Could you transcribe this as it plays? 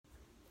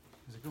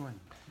it going?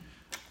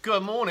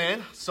 Good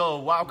morning. So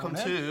welcome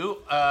Morning. to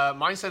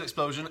Mindset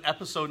Explosion,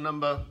 episode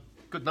number,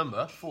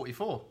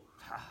 44.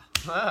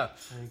 There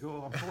you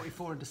go. I'm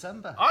 44 in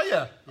December. Oh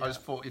yeah, I was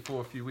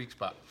 44 a few weeks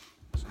back.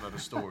 That's another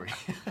story.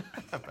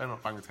 Better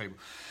not bang the table.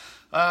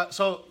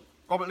 So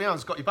Robert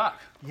Leon's got you back.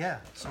 Yeah.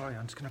 Sorry,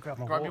 I'm just going to grab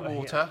my Grab water. your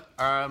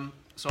water.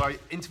 So I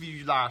interviewed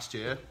you last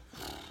year,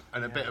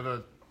 in a bit of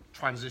a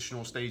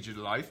transitional stage of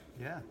life,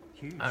 Here.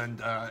 Yeah, huge.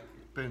 and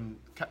been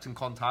kept in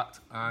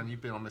contact, and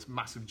you've been on this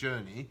massive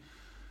journey.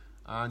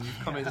 And you've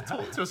come in to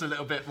talk to us a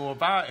little bit more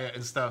about it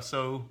and stuff.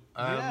 So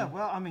yeah,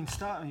 well, I mean,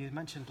 starting, you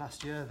mentioned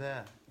last year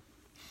there,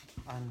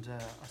 and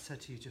I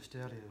said to you just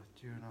earlier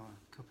during our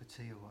cup of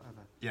tea or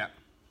whatever, yeah,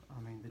 I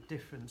mean, the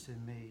difference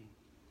in me,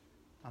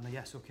 and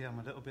yes, okay, I'm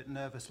a little bit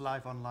nervous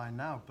live online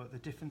now, but the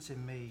difference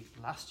in me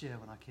last year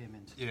when I came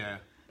into yeah,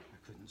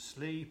 I couldn't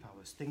sleep, I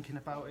was thinking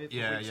about it for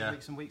weeks and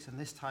weeks and weeks, and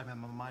this time in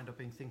my mind I've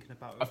been thinking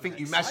about it. I think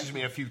you messaged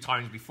me a few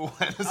times before.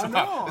 It's I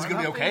know, going to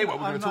be okay. What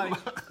we're going to talk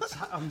like,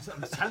 about? I'm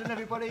telling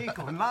everybody,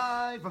 going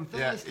live on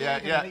Thursday.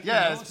 yeah.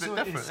 It's a bit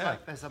different. It's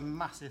like there's a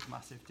massive,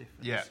 massive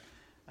difference. Yeah.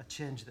 A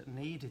change that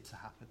needed to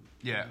happen.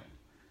 Yeah. You know,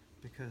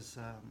 because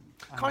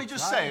Can't you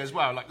just say as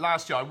well? Like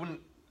last year, I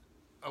wouldn't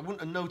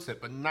have noticed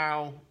it, but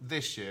now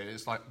this year,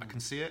 it's like I can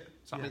see it.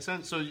 Does that make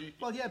sense? So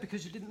well, yeah,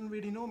 because you didn't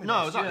really know me. No,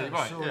 last exactly, year,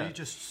 right, So yeah. you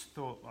just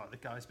thought, well, the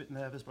guy's a bit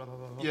nervous, blah blah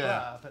blah blah. Yeah.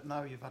 Blah. But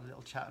now you've had a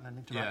little chat and an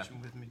interaction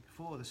with me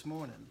before this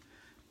morning.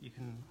 You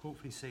can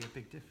hopefully see a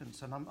big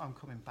difference, and I'm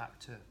coming back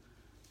to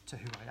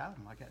who I am,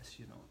 I guess,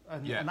 you know,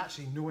 and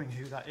actually knowing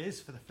who that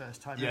is for the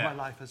first time in my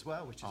life as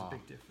well, which is a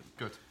big difference.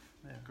 Good.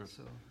 Yeah. Good.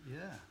 So yeah.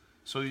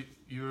 So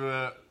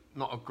you're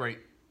not a great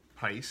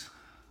place.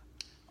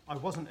 I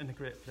wasn't in a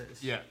great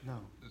place. Yeah.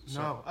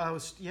 No. I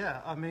was.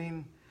 Yeah. I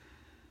mean,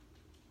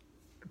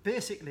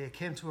 basically, it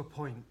came to a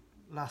point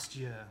last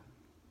year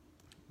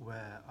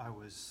where I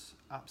was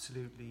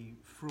absolutely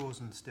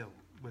frozen still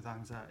with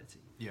anxiety.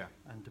 Yeah.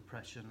 And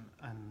depression,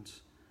 and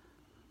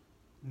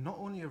not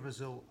only a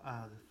result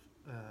of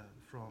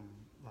from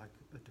like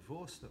a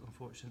divorce that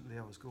unfortunately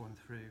I was going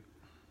through,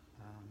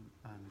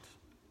 and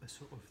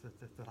sort of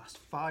the last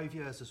 5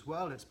 years as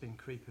well, it's been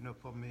creeping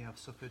up on me. I've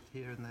suffered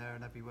here and there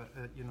and everywhere,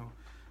 you know,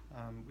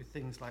 with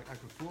things like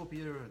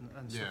agoraphobia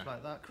and stuff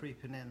like that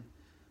creeping in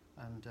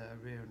and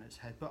rearing its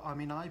head. But I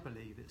mean, I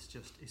believe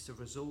it's a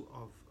result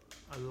of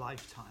a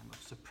lifetime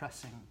of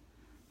suppressing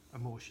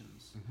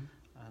emotions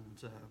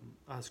and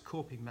as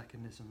coping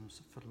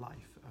mechanisms for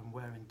life, and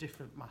wearing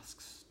different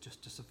masks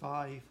just to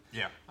survive.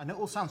 Yeah. And it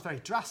all sounds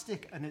very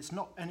drastic, and it's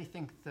not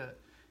anything that,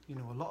 you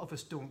know, a lot of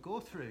us don't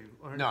go through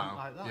or anything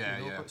like that. Yeah,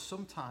 you know? yeah. But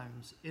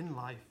sometimes in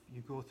life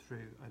you go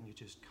through and you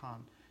just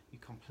can't. You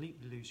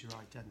completely lose your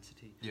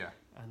identity. Yeah.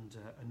 And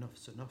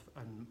enough's enough,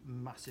 and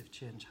massive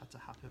change had to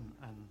happen.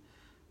 And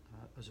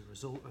as a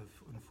result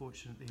of,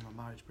 unfortunately,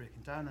 my marriage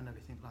breaking down and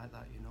everything like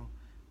that, you know,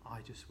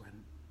 I just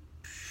went.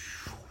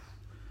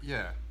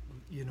 Yeah.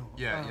 You know.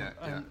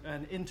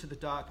 And into the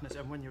darkness.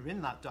 And when you're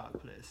in that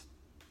dark place,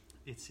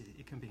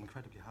 it can be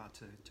incredibly hard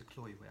to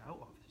claw your way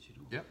out of it. You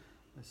know. Yeah.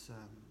 That's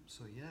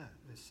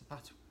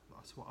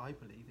what I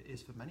believe it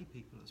is for many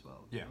people as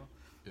well. Yeah. You know?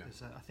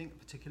 Yeah. I think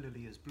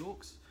particularly as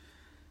blokes,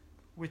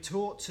 we're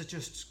taught to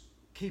just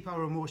keep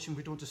our emotion.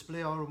 We don't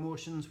display our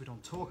emotions. We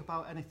don't talk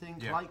about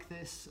anything like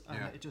this,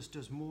 and it just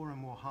does more and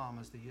more harm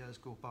as the years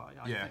go by.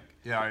 I think.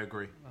 Yeah, I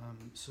agree.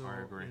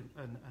 I agree.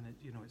 And it,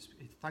 you know,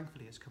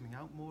 thankfully it's coming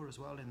out more as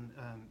well in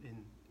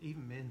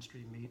even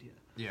mainstream media.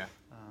 Yeah.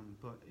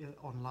 But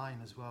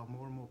online as well,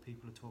 more and more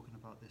people are talking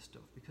about this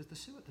stuff, because the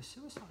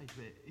suicide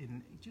rate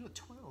in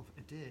 12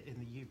 a day in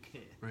the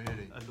UK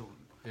Really? alone.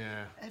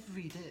 Yeah.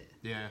 Every day.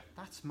 Yeah.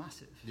 That's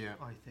massive. Yeah.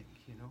 I think,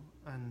 you know,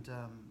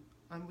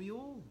 and we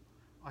all,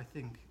 I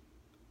think,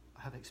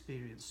 have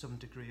experienced some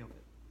degree of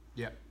it.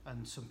 Yeah.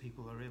 And some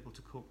people are able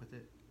to cope with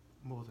it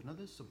more than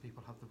others. Some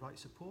people have the right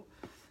support.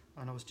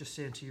 And I was just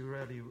saying to you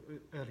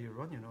earlier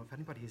on, you know, if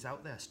anybody is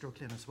out there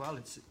struggling as well,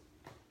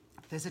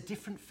 there's a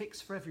different fix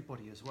for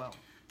everybody as well.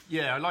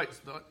 Yeah, and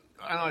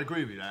I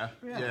agree with you there.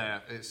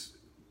 Yeah. It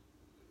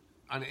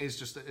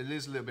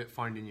is a little bit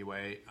finding your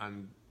way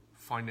and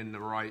finding the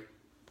right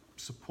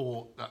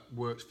support that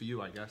works for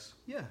you, I guess.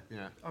 Yeah.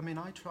 Yeah. I mean,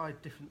 I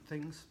tried different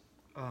things.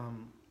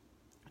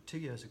 2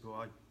 years ago,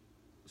 I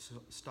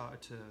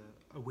started to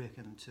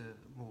awaken to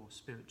more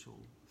spiritual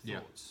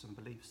thoughts and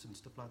beliefs and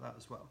stuff like that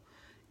as well.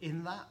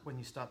 In that, when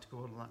you start to go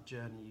on that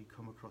journey, you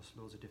come across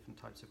loads of different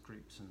types of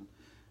groups, and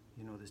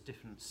you know, there's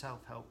different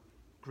self-help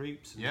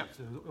groups and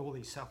all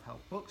these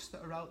self-help books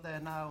that are out there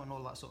now and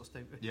all that sort of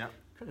stuff. Yeah.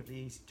 Incredibly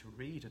easy to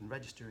read and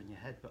register in your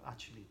head, but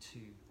actually to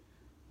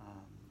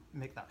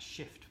make that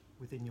shift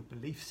within your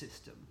belief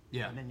system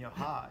and in your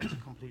heart is a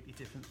completely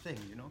different thing,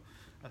 you know,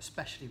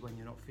 especially when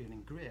you're not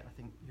feeling great. I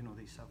think, you know,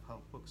 these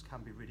self-help books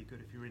can be really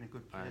good if you're in a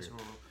good place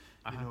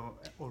or, you know,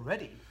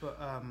 already. But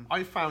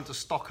I found to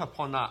stock up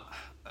on that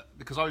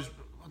because I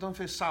don't know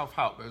if it's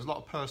self-help, but there's a lot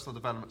of personal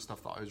development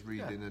stuff that I was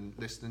reading and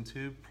listening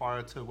to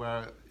prior to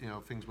where, you know,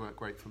 things weren't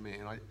great for me.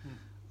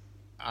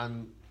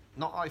 And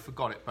not I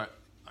forgot it, but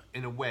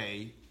in a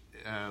way,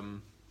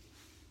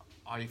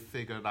 I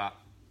figure that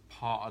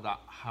part of that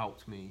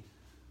helped me.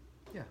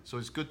 Yeah. So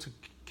it's good to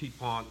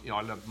keep on. You know,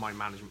 I love my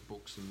management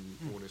books and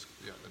all this.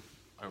 You know,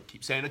 I don't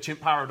keep saying a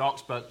chimp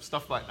paradox, but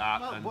stuff like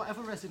that. Well, and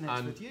whatever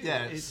resonates with you,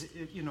 yeah,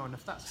 you know, and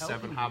if that's 7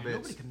 helping habits. you,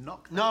 nobody can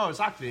knock that. No,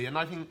 exactly. And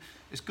I think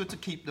it's good to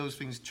keep those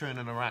things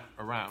churning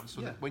around,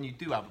 so Yeah. that when you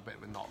do have a bit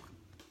of a knock,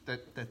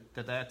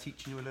 they're there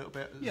teaching you a little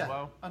bit as Yeah,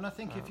 well. and I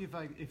think if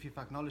you've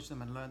acknowledged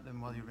them and learnt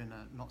them while you're in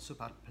a not so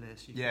bad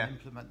place, you Yeah. can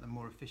implement them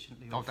more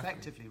efficiently Oh, or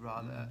effectively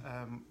rather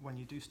when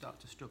you do start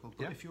to struggle.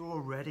 But Yeah. if you're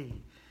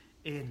already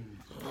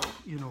in,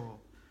 you know,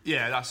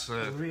 Yeah, that's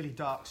a really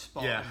dark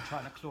spot yeah. and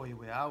trying to claw your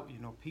way out, you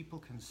know, people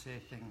can say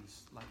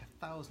things like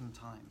 1,000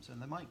 times, and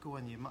they might go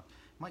in,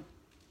 might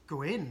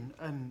go in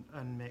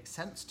and make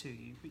sense to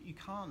you, but you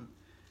can't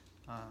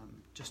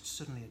just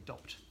suddenly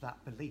adopt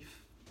that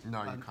belief.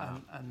 No, you and,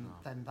 can't. And No.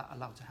 then that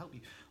allowed to help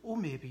you. Or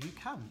maybe you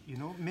can, you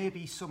know,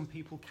 maybe some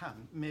people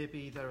can.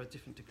 Maybe there are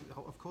different degrees,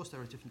 of course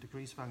there are different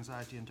degrees of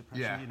anxiety and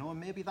depression, Yeah. you know, and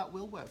maybe that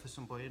will work for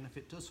somebody, and if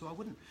it does, so I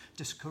wouldn't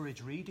discourage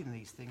reading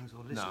these things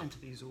or listening to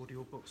these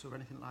audiobooks or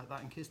anything like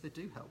that in case they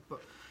do help.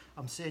 But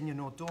I'm saying, you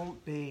know,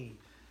 don't be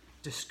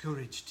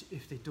discouraged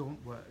if they don't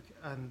work,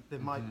 and they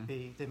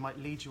might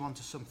lead you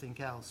onto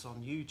something else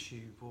on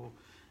YouTube, or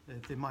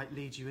they might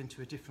lead you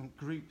into a different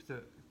group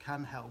that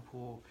can help,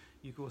 or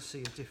you go see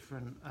a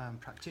different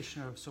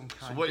practitioner of some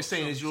kind. So what you're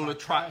saying is you'll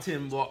attract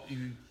him the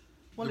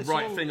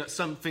right thing at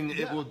something.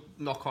 Yeah. It will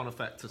knock on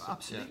effect to something.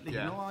 Absolutely.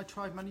 Yeah. You know, I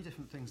tried many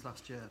different things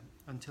last year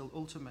until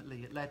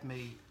ultimately it led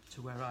me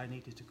to where I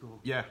needed to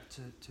go. Yeah.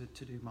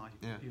 To do my,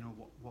 Yeah. you know,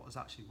 what has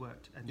actually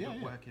worked and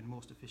working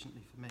most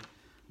efficiently for me,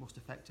 most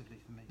effectively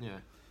for me. Yeah.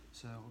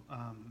 So,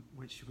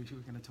 which we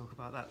were going to talk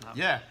about that now.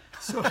 Yeah.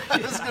 So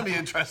This is going to be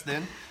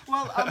interesting.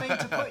 Well, I mean,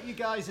 to put you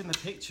guys in the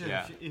picture,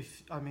 Yeah.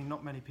 if I mean,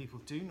 not many people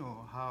do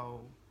know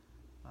how.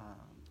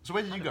 So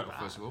where did you kind go, of bad.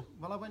 first of all?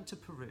 Well, I went to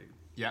Peru.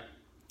 Yeah.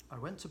 I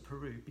went to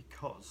Peru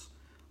because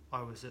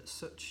I was at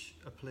such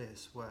a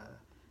place where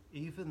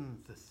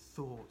even the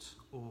thought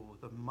or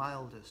the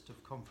mildest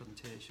of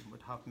confrontation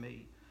would have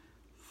me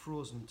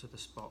frozen to the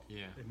spot,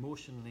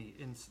 emotionally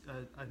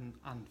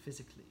and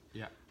physically.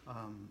 Yeah.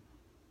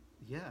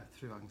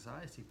 Through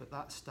anxiety. But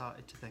that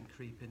started to then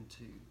creep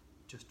into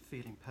just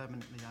feeling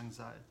permanently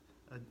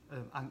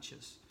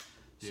anxious.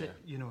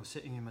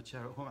 Sitting in my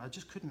chair at home, I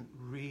just couldn't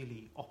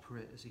really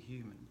operate as a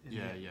human.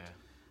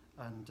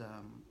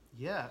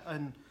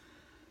 And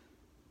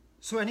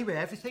so anyway,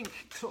 everything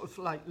sort of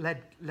like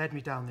led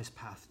me down this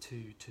path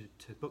to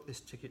book this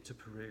ticket to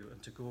Peru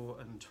and to go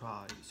and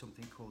try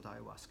something called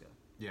ayahuasca.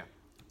 Yeah.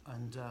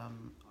 And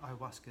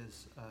ayahuasca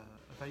is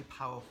a very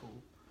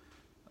powerful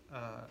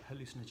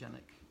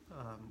hallucinogenic,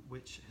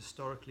 which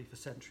historically for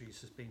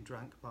centuries has been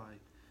drank by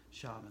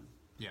shaman.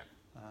 Yeah.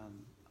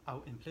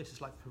 Out in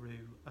places like Peru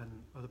and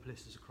other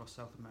places across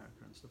South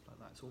America and stuff like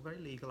that. It's all very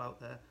legal out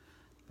there.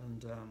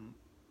 And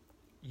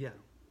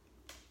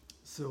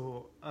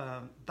so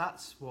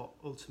that's what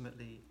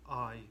ultimately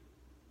I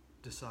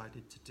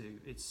decided to do.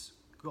 It's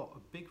got a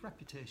big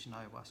reputation,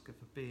 ayahuasca,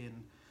 for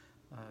being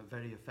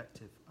very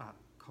effective at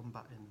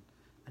combating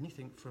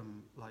anything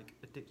from like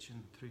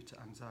addiction through to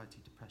anxiety,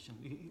 depression,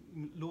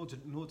 loads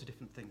of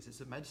different things.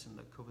 It's a medicine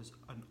that covers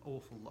an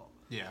awful lot.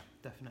 Yeah,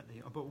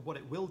 definitely. But what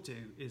it will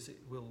do is it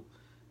will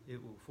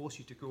force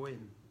you to go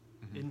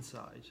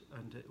inside,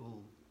 and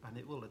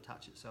it will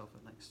attach itself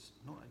and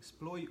not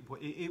exploit, but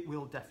it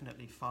will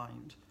definitely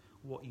find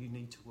what you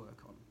need to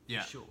work on.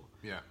 For sure.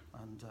 Yeah.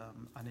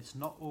 And it's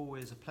not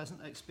always a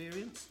pleasant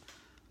experience.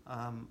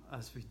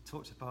 As we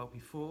talked about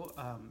before,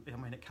 I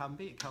mean, it can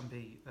be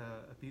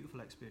a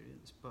beautiful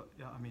experience, but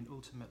I mean,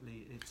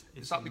 ultimately, it's.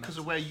 Is that because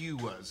of where you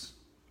was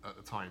at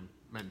the time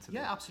mentally?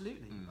 Yeah,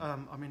 absolutely.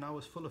 I mean, I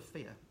was full of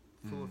fear,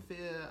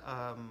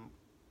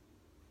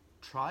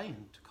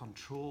 trying to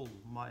control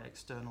my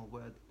external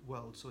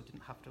world, so I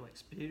didn't have to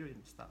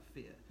experience that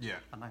fear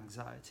and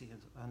anxiety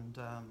and.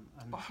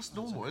 But that's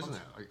normal, isn't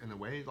it? Like, in a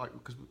way, like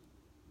because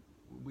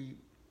we.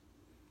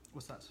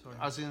 What's that? Sorry.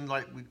 As in,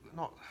 like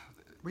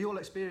we all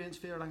experience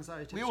fear and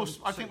anxiety. We all,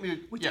 I think we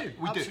do.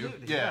 We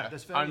absolutely, do. Yeah.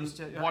 There's various.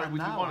 Why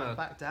would you want to? I'm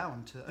back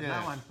down to. And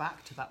now I'm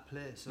back to that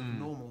place of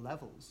normal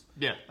levels.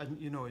 Yeah. And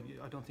you know,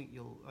 I don't think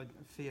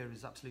fear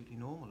is absolutely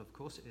normal. Of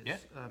course it is.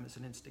 Yeah. It's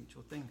an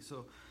instinctual thing.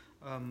 So,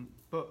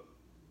 but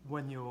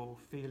when you're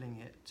feeling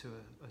it to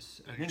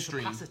an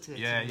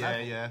incapacitating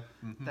level,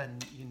 then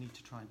you need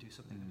to try and do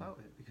something about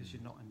it, because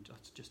you're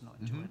just not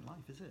enjoying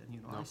life, is it? And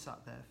you know, I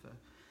sat there for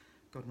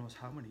God knows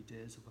how many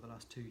days over the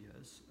last 2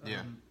 years.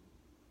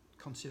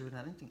 Considering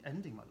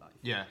ending my life,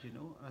 you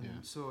know, and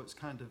so it's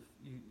kind of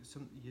you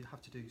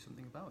have to do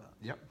something about that.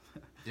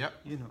 Yep.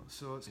 You know,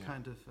 so it's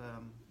kind of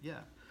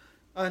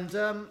and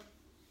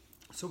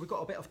so we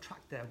got a bit off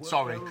track there.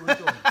 Sorry, where were we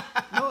going?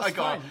 No, I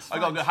got a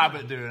good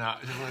habit of doing that.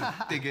 I just want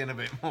to dig in a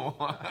bit more.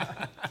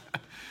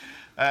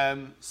 I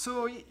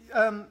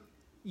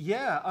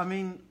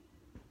mean,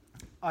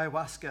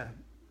 ayahuasca.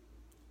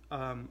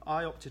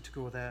 I opted to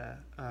go there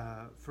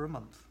for a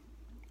month.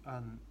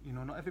 And, you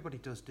know, not everybody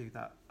does do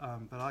that,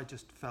 but I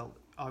just felt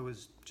I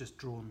was just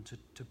drawn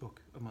to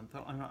book a month,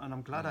 and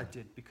I'm glad I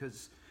did,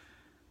 because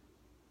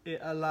it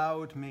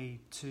allowed me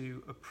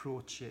to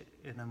approach it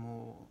in a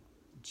more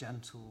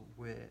gentle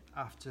way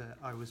after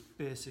I was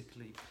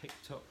basically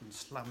picked up and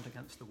slammed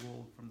against the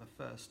wall from the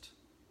first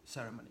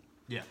ceremony.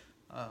 Yeah.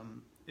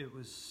 It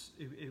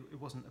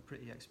wasn't a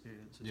pretty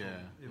experience at all.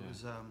 It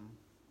was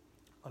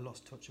a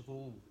lost touch of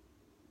all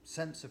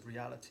sense of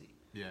reality.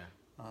 Yeah.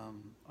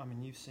 I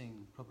mean, you've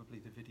seen probably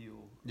the video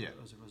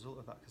as a result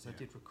of that, because I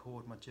did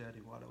record my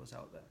journey while I was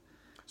out there.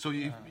 So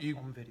you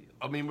on video.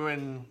 I mean,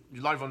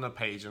 you're live on the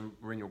page and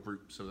we're in your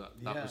group, so that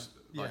was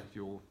like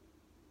you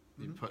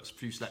put a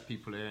few select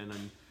people in,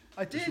 and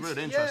I did. it's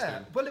really interesting.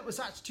 Yeah. Well, it was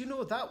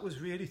actually, that was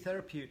really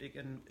therapeutic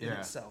in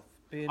itself.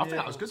 I think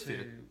that was good for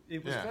you.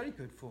 It was very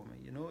good for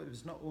me. It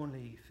was not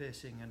only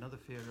facing another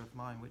fear of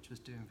mine, which was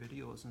doing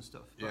videos and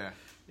stuff, but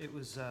it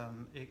was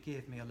it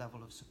gave me a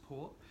level of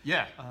support.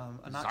 Yeah.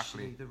 And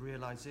actually, the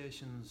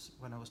realizations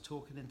when I was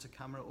talking into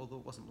camera, although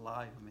it wasn't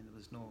live, I mean, there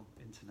was no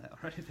internet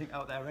or anything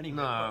out there anyway.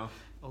 No.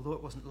 But although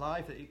it wasn't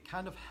live, it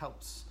kind of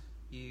helps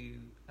you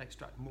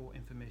extract more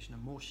information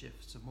and more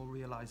shifts and more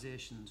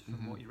realizations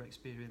from what you're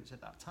experiencing at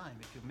that time.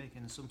 If you're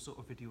making some sort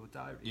of video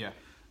diary. Yeah.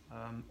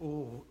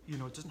 Or,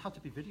 it doesn't have to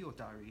be video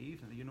diary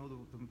either. The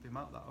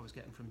amount that I was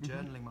getting from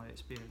journaling my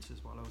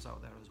experiences while I was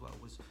out there as well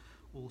was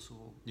also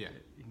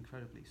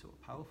incredibly sort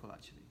of powerful,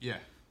 actually. Yeah.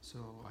 So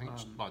I think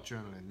it's about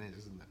journaling is,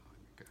 isn't it?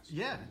 I guess.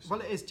 Yeah.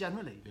 Well, it is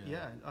generally.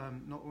 Yeah.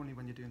 Not only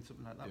when you're doing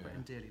something like that, but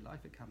in daily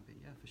life it can be.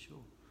 Yeah, for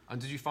sure.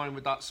 And did you find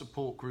with that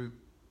support group?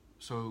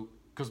 So,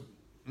 because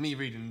me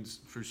reading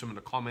through some of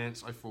the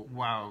comments, I thought,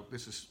 wow,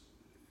 it's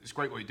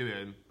great what you're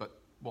doing, but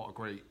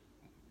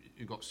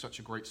you got such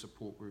a great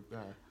support group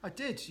there. I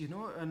did,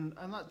 and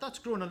that's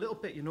grown a little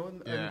bit,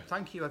 and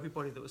thank you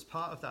everybody that was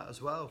part of that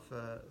as well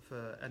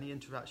for any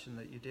interaction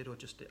that you did, or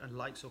just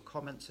likes or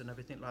comments and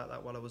everything like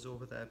that while I was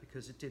over there,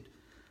 because it did,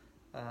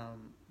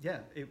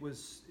 it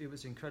was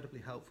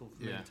incredibly helpful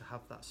for me to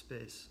have that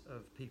space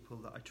of people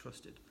that I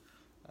trusted,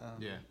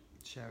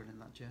 sharing in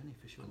that journey,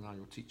 for sure. And now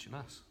you're teaching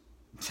us.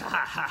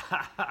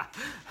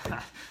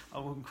 I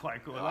wouldn't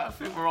quite go that. I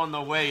think we're on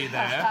the way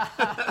there.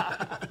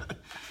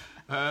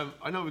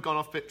 I know we've gone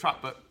off bit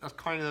track, but that's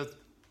kind of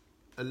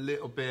a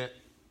little bit,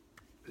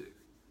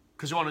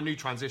 because you're on a new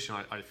transition,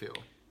 I feel.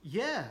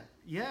 Yeah.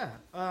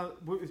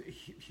 We're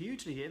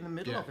hugely in the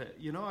middle of it,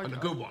 And a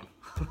good one.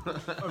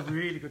 A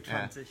really good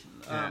transition.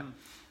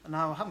 And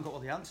now I haven't got all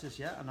the answers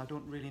yet, and I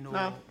don't really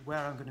know where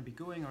I'm going to be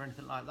going or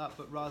anything like that,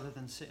 but rather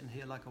than sitting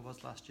here like I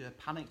was last year,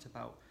 panicked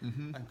about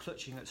and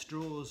clutching at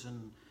straws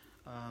and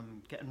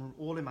getting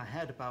all in my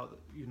head about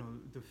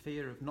the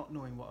fear of not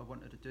knowing what I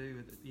wanted to do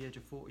at the age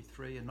of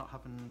 43 and not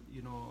having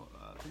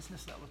a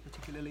business that I was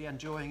particularly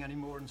enjoying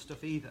anymore and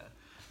stuff either.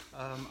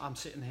 I'm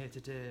sitting here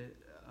today,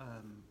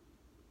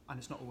 and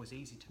it's not always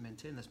easy to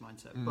maintain this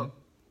mindset, but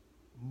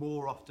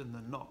more often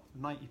than not,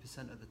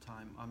 90% of the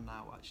time, I'm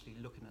now actually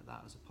looking at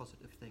that as a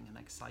positive thing and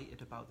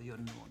excited about the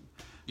unknown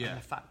and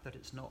the fact that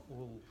it's not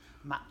all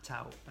mapped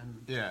out.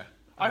 And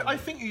I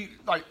think you,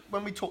 like,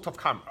 when we talked off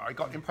camera, I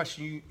got the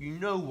impression you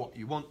know what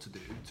you want to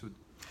do to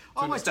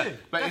I do. But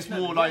definitely. it's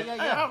more like, hey,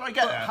 how do I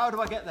get there? How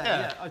do I get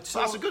there? So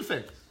that's a good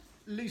thing.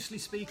 Loosely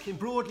speaking,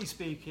 broadly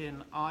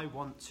speaking, I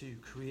want to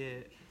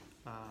create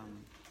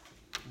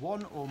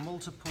one or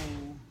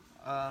multiple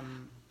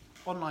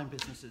online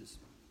businesses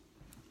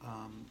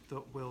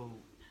that will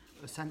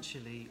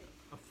essentially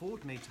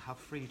afford me to have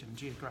freedom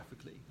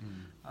geographically,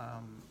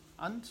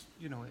 and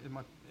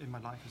in my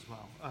life as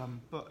well.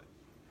 But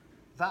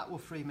that will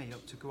free me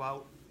up to go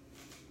out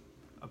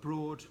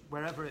abroad,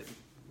 wherever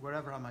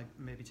I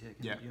may be taken.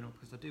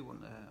 Because I do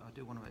want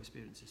to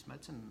experience this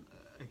medicine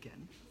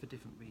again for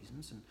different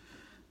reasons,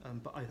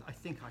 and but I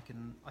think I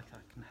can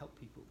help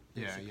people.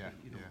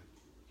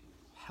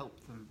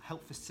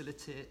 Help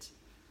facilitate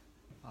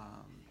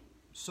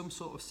some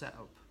sort of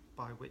setup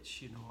by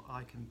which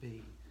I can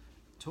be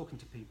talking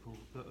to people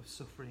that are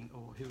suffering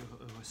or who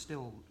are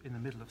still in the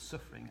middle of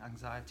suffering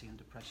anxiety and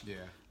depression,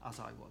 as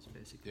I was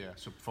basically.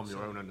 So from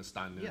your own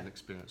understanding and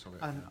experience of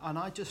it. And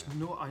I just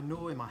I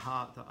know in my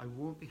heart that I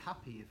won't be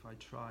happy if I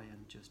try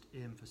and just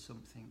aim for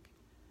something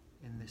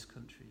in this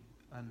country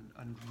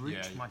and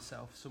reach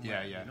myself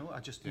somewhere. I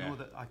just know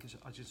that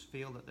I just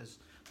feel that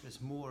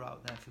there's more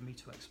out there for me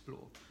to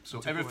explore.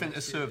 So everything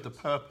has served a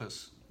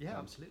purpose. Yeah,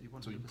 absolutely.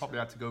 100%. So you probably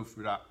had to go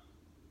through that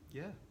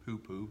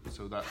poo-poo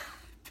so that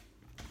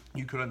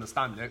you could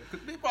understand it.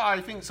 But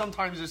I think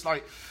sometimes it's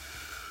like,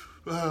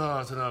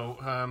 I don't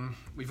know,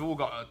 we've all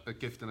got a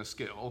gift and a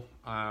skill.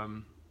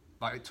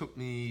 Like it took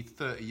me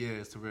 30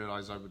 years to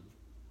realise I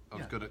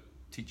was good at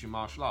teaching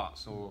martial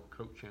arts or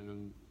coaching,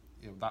 and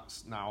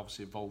that's now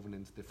obviously evolving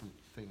into different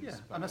things. Yeah,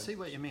 and I see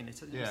what you mean.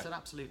 It's an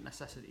absolute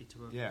necessity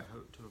to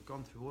have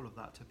gone through all of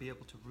that, to be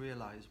able to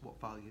realise what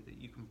value that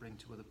you can bring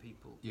to other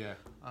people. Yeah.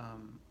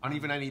 And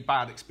even any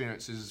bad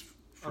experiences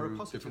through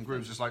different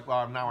groups, it's like,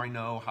 well, now I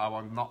know how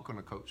I'm not going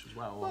to coach as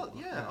well. Well,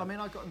 I mean,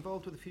 I got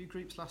involved with a few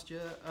groups last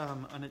year,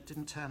 and it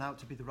didn't turn out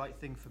to be the right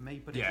thing for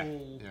me, but it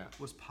all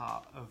was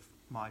part of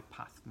my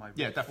path, my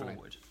Yeah, way definitely.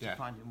 forward Yeah. to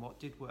finding what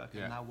did work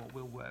Yeah. and now what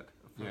will work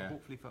for Yeah.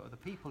 hopefully for other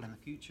people in the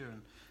future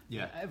and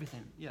Yeah.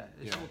 everything. Yeah,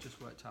 it's Yeah. all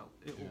just worked out.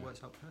 It all Yeah.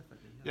 works out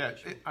perfectly. Yeah, for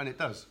sure. and it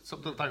does.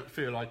 Sometimes don't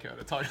feel like it at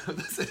the time.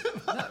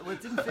 No, well,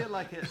 it didn't feel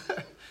like it,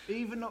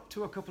 even up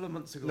to a couple of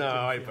months ago. No, it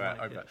didn't I feel bet. like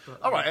I bet. it,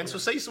 but, All right, and yeah. so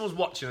say someone's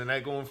watching and they're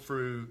going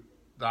through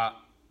that.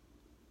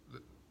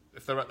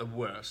 If they're at the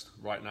worst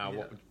right now, Yeah.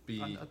 what would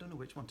be? I don't know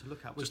which one to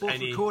look at. We're Just both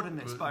any- recording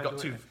this, we've by got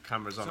the two way.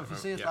 cameras on. So at if you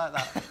the see us moment,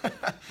 like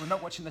that, we're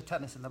not watching the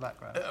tennis in the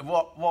background.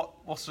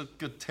 What's a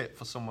good tip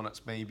for someone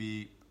that's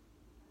maybe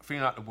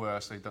feeling at the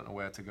worst? They don't know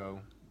where to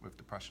go with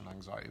depression,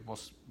 anxiety.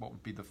 What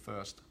would be the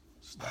first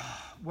step?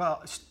 Well,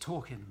 it's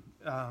talking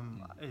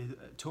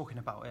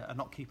about it and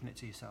not keeping it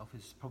to yourself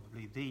is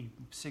probably the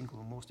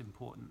single most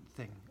important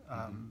thing.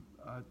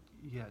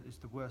 It's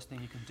the worst thing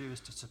you can do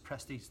is to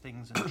suppress these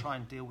things and try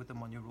and deal with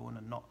them on your own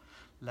and not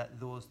let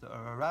those that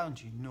are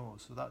around you know.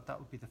 So that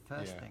would be the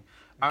first thing.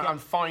 And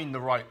find the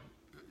right.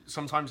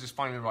 Sometimes it's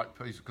finding the right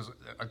place, because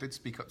I did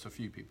speak up to a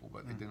few people,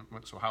 but they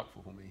weren't so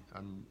helpful for me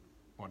and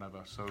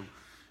whatever. So,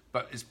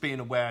 but it's being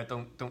aware.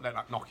 Don't let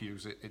that knock you.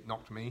 As it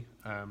knocked me.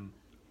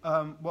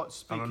 What's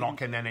speaking? And I'm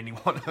knocking in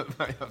anyone.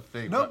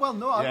 Thing, No, but, well,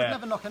 no, I would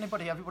never knock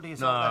anybody. Everybody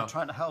is out there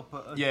trying to help,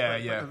 but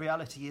the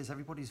reality is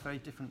everybody's very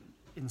different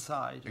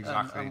inside.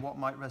 Exactly. And what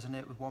might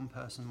resonate with one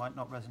person might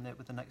not resonate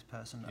with the next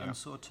person. Yeah. And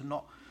so to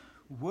not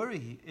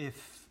worry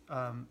if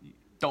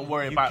don't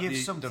worry you about give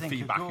the something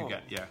feedback a go. you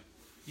get. Yeah.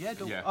 Yeah.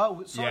 Don't, Yeah.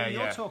 Oh, sorry.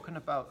 Yeah, You're talking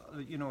about.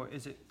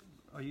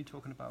 Are you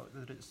talking about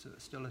that it's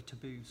still a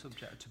taboo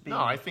subject to be? No,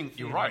 I think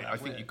you're right. I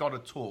think way? you've got to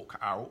talk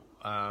out.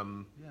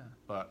 Yeah.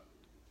 But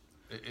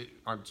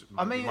I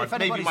mean, if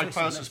maybe anybody's my listening,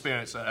 personal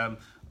experience.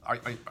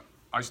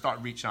 I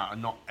started reaching out,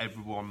 and not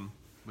everyone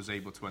was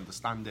able to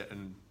understand it,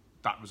 and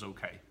that was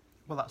okay.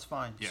 Well, that's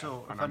fine. Yeah,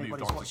 So and if I moved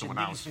anybody's on to watching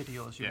someone these else.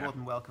 videos, you're Yeah. more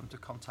than welcome to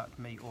contact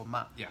me or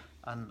Matt. Yeah.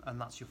 And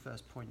that's your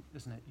first point,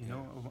 isn't it? You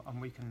know,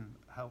 and we can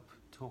help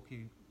talk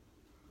you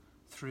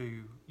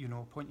through,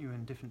 point you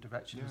in different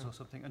directions or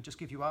something, and just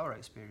give you our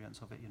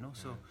experience of it,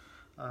 So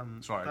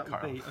Sorry, that would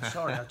Kyle. be.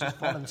 Sorry, I just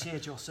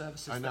volunteered your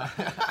services. I know.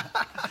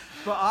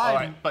 But I'm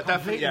right, but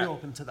definitely, completely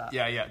open to that.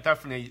 Yeah,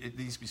 definitely, it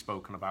needs to be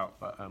spoken about.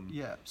 But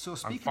So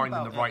speaking finding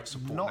about the right it,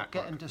 support not network,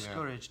 getting yeah.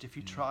 discouraged if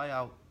you try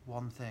out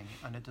one thing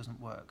and it doesn't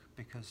work,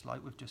 because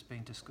like we've just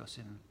been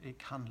discussing, it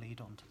can lead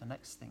on to the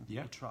next thing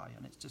Yeah. you try,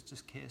 and it's just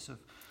a case of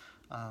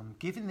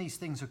giving these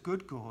things a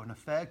good go and a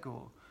fair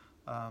go.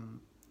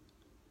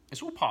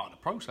 It's all part of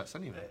the process,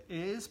 anyway. It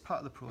is part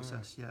of the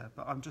process, yeah.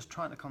 But I'm just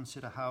trying to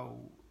consider how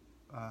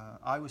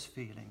I was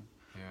feeling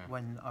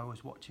when I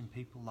was watching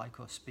people like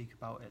us speak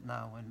about it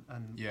now,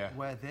 and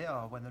where they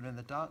are when they're in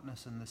the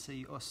darkness and they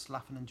see us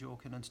laughing and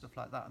joking and stuff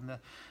like that, and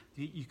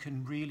you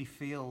can really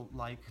feel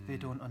like they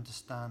don't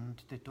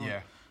understand, they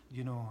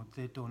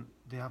don't,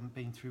 they haven't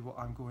been through what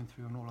I'm going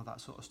through and all of that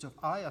sort of stuff.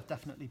 I have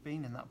definitely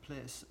been in that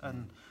place,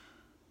 and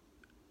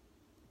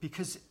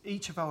because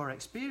each of our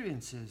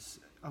experiences,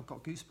 I've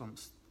got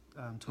goosebumps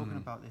talking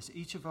about this.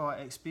 Each of our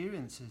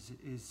experiences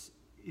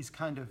is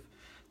kind of,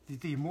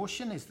 the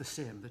emotion is the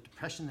same. The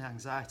depression, the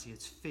anxiety,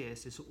 it's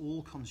fierce, it's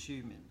all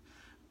consuming.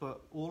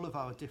 But all of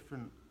our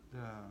different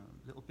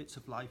little bits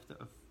of life that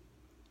have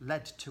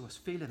led to us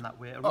feeling that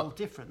way are all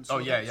different.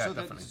 So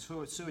definitely.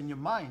 So in your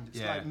mind,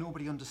 it's like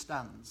nobody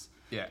understands.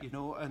 Yeah.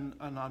 And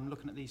I'm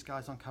looking at these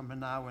guys on camera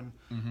now, and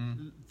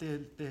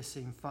they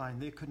seem fine.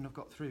 They couldn't have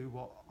got through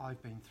what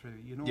I've been through.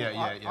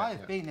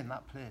 I've been in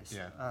that place.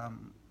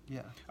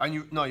 Yeah. And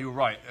you're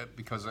right,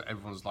 because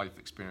everyone's life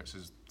experience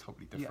is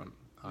totally different.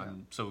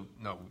 And so,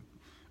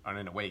 and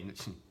in a way,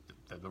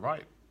 they're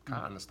right.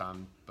 Can't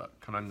understand,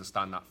 but can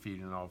understand that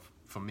feeling of,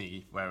 for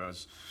me,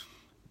 whereas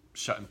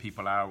shutting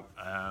people out,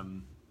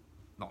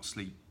 not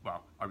sleep.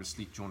 Well, I would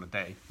sleep during the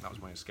day. That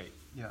was my escape.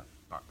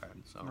 Back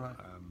then. So,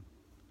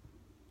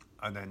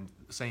 and then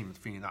the same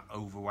feeling, that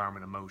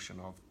overwhelming emotion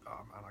of,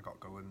 man, I got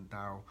going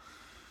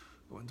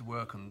to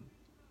work and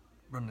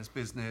run this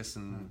business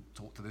and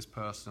talk to this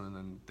person,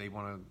 and they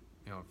want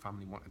to,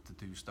 family wanted to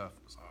do stuff,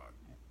 so I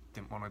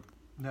didn't want to.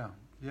 No.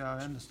 Yeah, I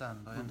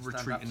understand.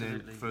 Retreating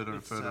absolutely. in further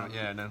and further,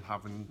 and then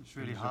having. It's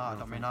really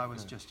hard. I mean, I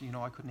was just,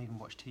 I couldn't even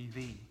watch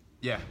TV.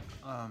 Yeah.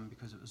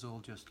 Because it was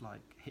all just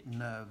like hitting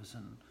nerves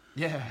and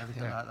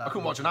everything like that. I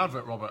couldn't watch an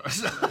advert, Robert.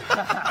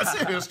 I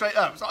see you straight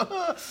up. So,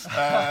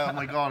 oh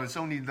my god, it's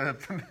only the.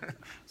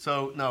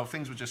 So no,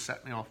 things would just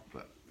set me off.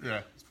 But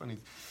yeah, it's funny.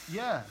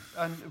 Yeah,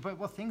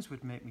 but things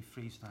would make me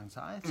freeze with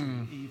anxiety,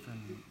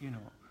 even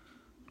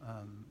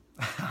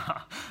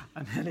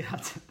I nearly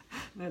had to.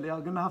 I'm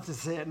going to have to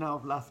say it now.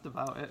 I've laughed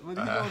about it. Well,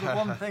 the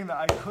one thing that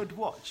I could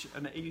watch,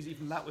 and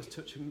even that was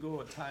touch and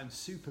go at times,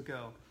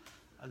 Supergirl.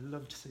 I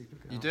loved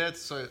Supergirl. You did?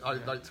 So I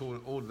liked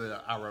all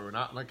the Arrow and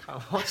that, and I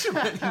can't watch them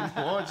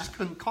anymore. I just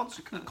couldn't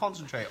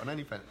concentrate on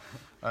anything.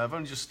 I've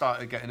only just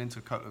started getting into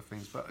a couple of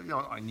things, but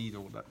I need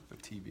all that for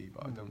TV,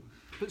 but I don't.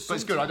 But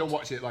it's good. I don't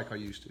watch it like I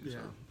used to. Yeah.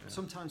 So,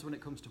 Sometimes when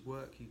it comes to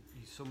work, you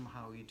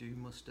somehow do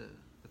muster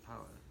the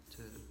power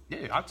to. Yeah,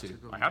 you had to.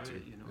 I had to.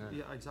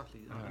 Yeah,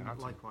 exactly. And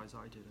likewise,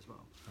 I did as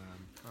well.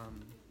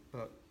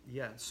 But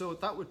yeah, so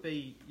that would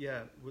be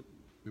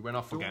We went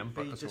off again,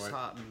 but be that's all right.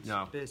 disheartened.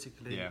 No.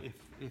 Basically, Yeah.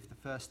 if the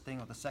first thing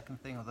or the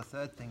second thing or the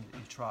third thing that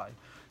you try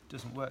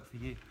doesn't work for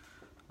you,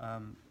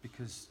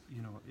 because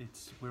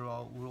we're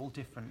all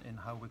different in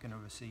how we're going to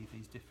receive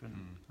these different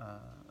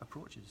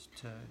approaches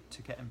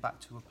to getting back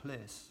to a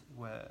place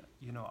where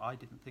I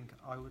didn't think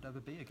I would ever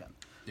be again.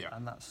 Yeah.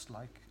 And that's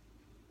like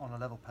on a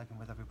level pegging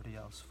with everybody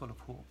else, full of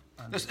hope.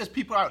 And There's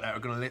people out there who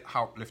are going to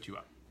help lift you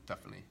up,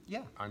 definitely.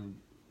 yeah. And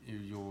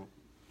you're,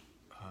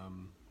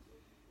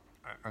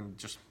 and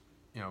just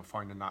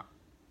finding that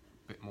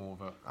bit more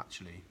of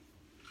actually,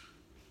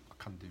 I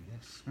can do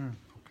this,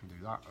 I can do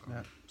that.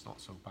 Yeah. It's not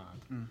so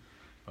bad.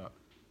 But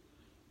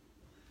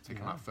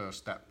taking that first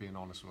step, being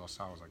honest with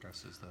ourselves, I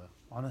guess, is the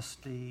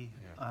honesty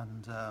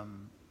and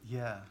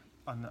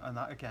and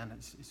that again,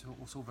 it's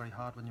also very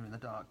hard when you're in the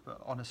dark.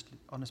 But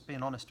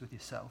being honest with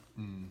yourself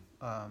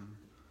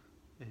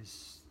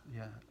is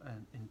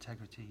and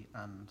integrity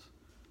and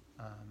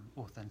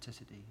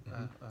authenticity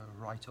are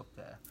right up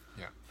there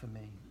for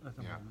me at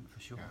the moment, for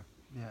sure.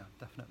 Yeah,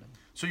 definitely.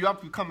 So you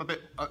have become a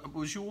bit.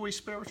 Was you always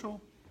spiritual?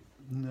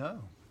 No.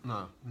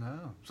 So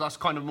that's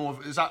kind of more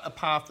of, is that a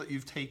path that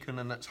you've taken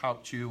and that's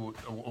helped you,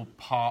 or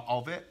part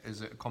of it?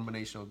 Is it a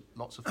combination of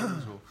lots of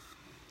things? Or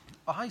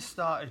I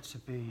started to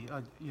be,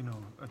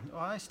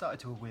 I started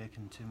to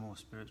awaken to more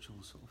spiritual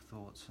sort of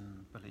thoughts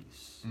and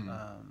beliefs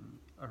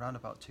around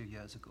about 2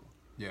 years ago.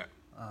 Yeah.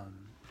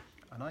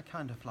 And I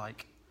kind of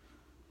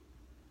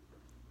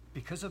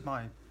because of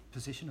my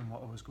position and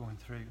what I was going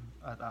through,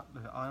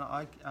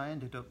 I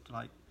ended up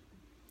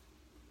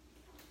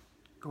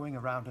going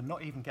around and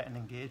not even getting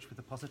engaged with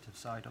the positive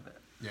side of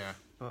it. Yeah.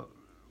 But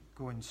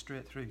going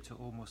straight through to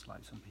almost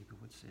like some people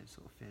would say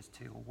sort of phase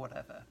 2 or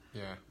whatever.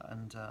 Yeah.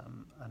 And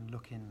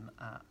looking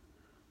at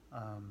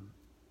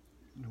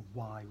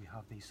why we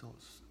have these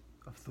sorts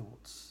of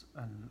thoughts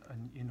and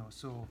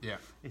so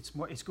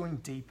it's going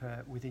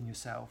deeper within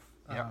yourself.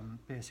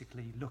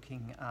 Basically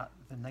looking at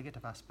the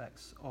negative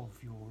aspects of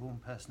your own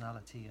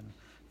personality and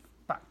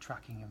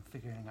backtracking and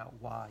figuring out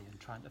why and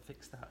trying to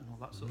fix that and all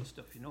that sort of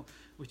stuff,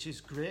 which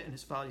is great and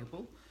it's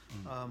valuable.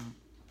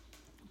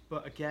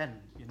 But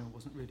again,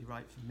 wasn't really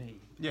right for me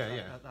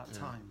at that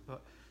time.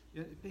 But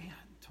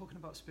talking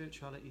about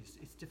spirituality,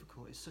 it's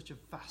difficult. It's such a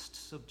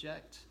vast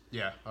subject.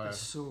 Yeah. There's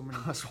so many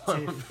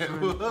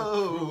different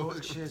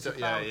approaches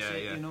about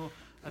it,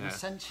 and Yeah.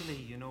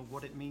 essentially,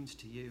 what it means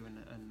to you, and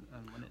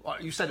when it.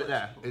 Well, you said it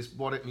there. Is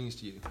what it means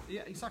to you.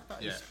 Yeah, exactly.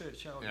 That is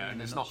spirituality. Yeah,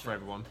 and it's not for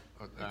everyone.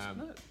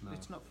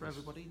 It's not for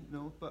everybody.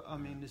 No, but I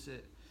mean, is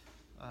it?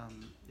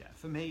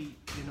 For me,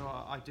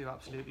 I do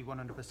absolutely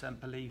 100%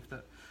 believe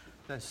that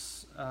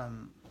there's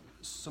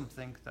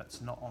something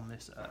that's not on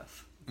this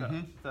earth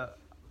that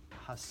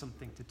has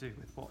something to do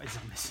with what is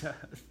on this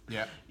earth.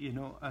 Yeah.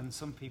 And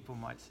some people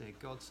might say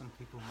God, some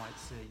people might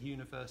say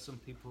universe, some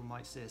people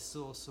might say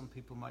source, some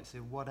people might say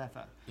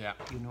whatever. Yeah.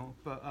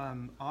 But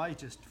I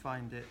just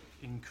find it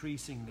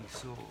increasingly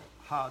so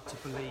hard to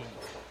believe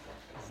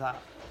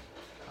that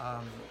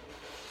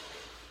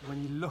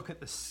when you look at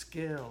the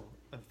scale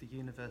of the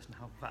universe and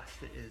how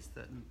vast it is,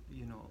 that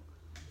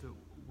that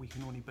we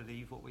can only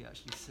believe what we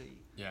actually see.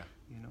 Yeah.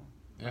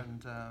 Yeah.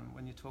 And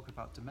when you talk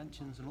about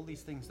dimensions and all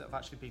these things that have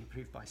actually been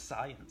proved by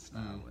science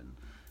now, and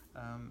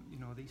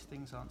these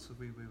things aren't so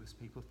woo-woo as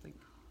people think,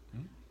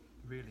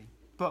 really.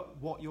 But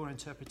what your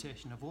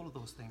interpretation of all of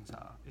those things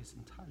are is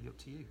entirely up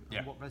to you. Yeah.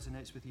 And what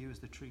resonates with you as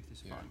the truth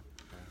is fine.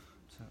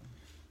 Yeah.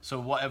 So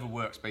whatever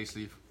works,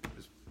 basically,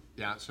 is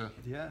the answer.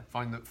 Yeah.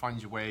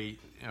 Find your way.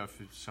 If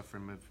you're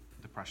suffering with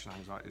depression,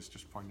 anxiety, it's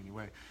just finding your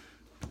way.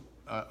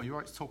 Are you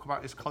right to talk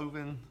about his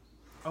clothing?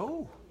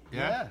 Oh.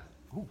 Yeah.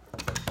 Ooh.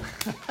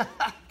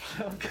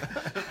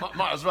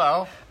 Might as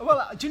well.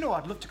 Well, do you know,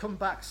 I'd love to come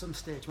back some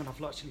stage when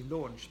I've actually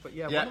launched. But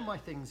one of my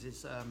things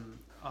is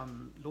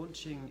I'm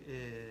launching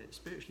a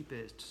spiritually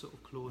based sort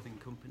of clothing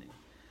company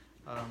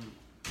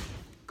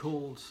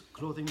called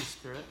Clothing with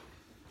Spirit.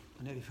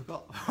 I nearly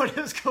forgot what it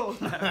was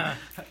called now.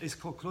 It's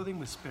called Clothing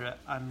with Spirit,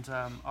 and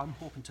I'm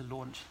hoping to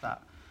launch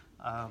that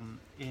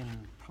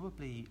in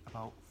probably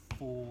about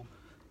 4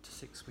 to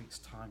 6 weeks'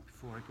 time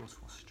before it goes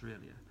to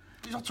Australia.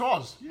 You're to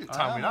Oz. You didn't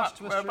tell me that.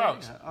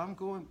 Whereabouts? I'm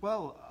going.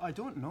 Well, I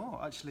don't know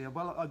actually.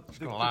 Well,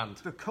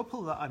 the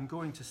couple that I'm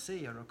going to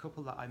see are a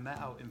couple that I met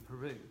out in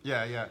Peru.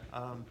 Yeah.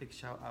 Big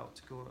shout out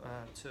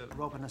to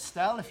Rob and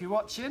Estelle if you're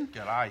watching.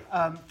 G'day.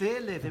 They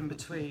live in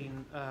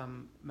between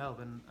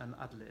Melbourne and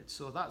Adelaide,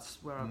 so that's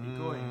where I'll be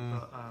going.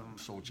 But I'm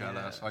so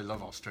jealous. I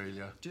love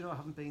Australia. Do you know I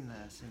haven't been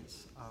there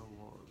since I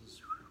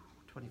was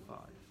 25.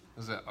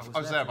 Is it? I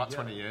was there about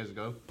 20 years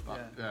ago.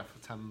 For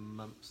 10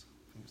 months.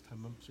 I think it's 10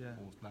 months. Yeah.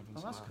 Or 11.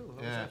 Oh, that's cool.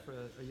 I was there for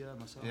a year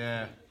myself.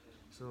 Yeah.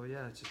 So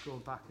just going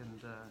back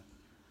and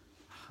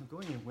I'm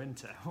going in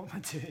winter. What am I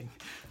doing?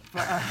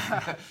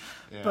 But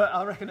but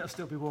I reckon it'll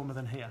still be warmer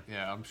than here.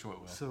 Yeah, I'm sure it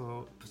will.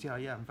 So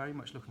I'm very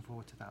much looking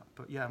forward to that.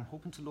 But I'm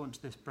hoping to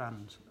launch this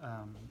brand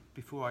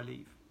before I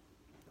leave,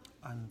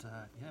 and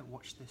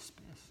watch this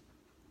space.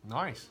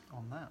 Nice.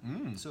 On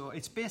that. So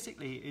it's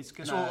basically it's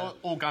all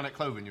organic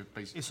clothing. You're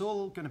basically. It's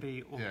all going to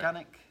be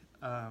organic.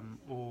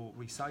 or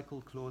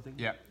recycled clothing.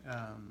 Yeah.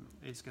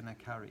 It's going to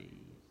carry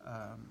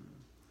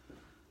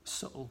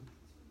subtle,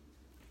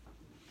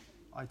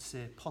 I'd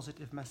say,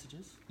 positive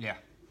messages. Yeah.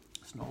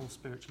 It's not all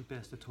spiritually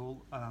based at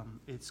all.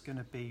 It's going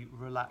to be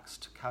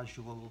relaxed,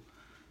 casual,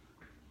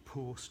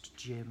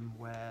 post-gym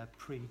wear,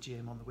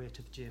 pre-gym, on the way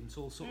to the gym. It's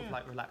all sort of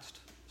like relaxed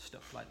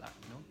stuff like that,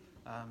 you know.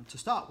 To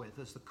start with,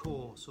 as the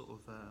core sort of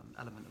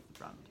element of the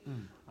brand,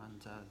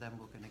 and then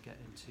we're going to get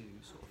into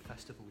sort of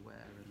festival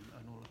wear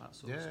and all of that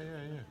sort of stuff.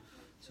 Yeah.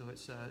 So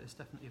it's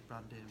definitely a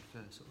brand aimed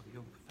for sort of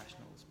young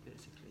professionals,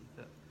 basically,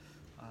 that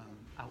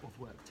out of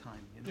work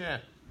time, you know. Yeah.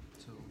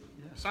 So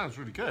yeah. Sounds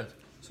really good.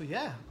 So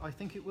yeah, I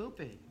think it will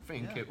be.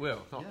 Think it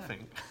will, not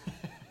think.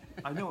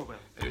 I know it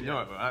will. You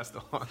know it will. That's the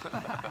one.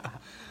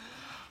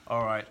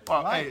 All right.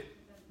 Well, hey,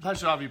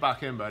 pleasure to have you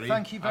back in, buddy.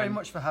 Thank you very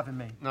much for having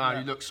me. No,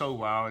 you look so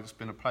well. It's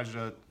been a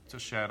pleasure to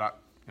share that.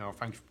 You know,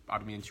 thank you for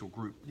adding me into your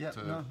group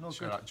to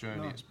share that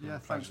journey. It's been a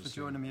thanks pleasure for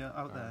joining me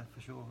out there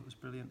for sure. It was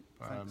brilliant.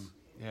 Thanks.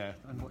 Yeah.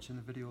 And watching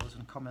the videos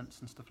and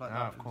comments and stuff like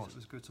that. Of course. It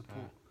was good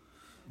support.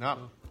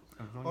 No.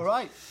 So. All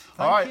right.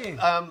 Thank you.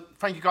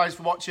 Thank you guys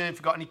for watching. If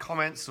you've got any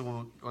comments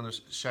or want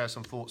to share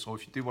some thoughts, or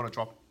if you do want to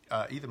drop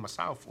either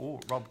myself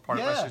or Rob a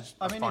private message,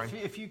 that's fine.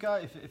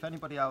 If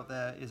anybody out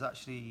there is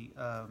actually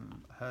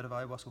heard of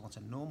ayahuasca, wants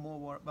to know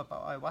more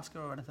about ayahuasca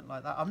or anything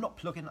like that, I'm not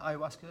plugging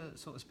ayahuasca,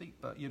 so to speak,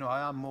 but you know,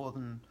 I am more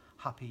than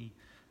happy.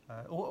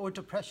 Or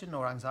depression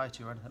or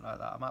anxiety or anything like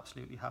that, I'm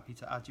absolutely happy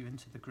to add you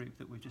into the group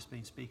that we've just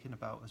been speaking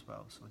about as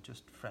well. So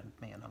just friend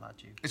me and I'll add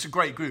you. It's a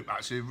great group,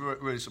 actually.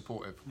 Really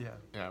supportive. Yeah.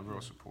 Yeah, real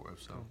supportive.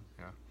 So,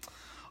 yeah.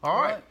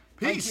 All right.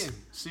 Peace.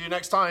 See you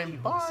next time.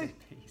 Bye.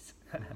 Peace.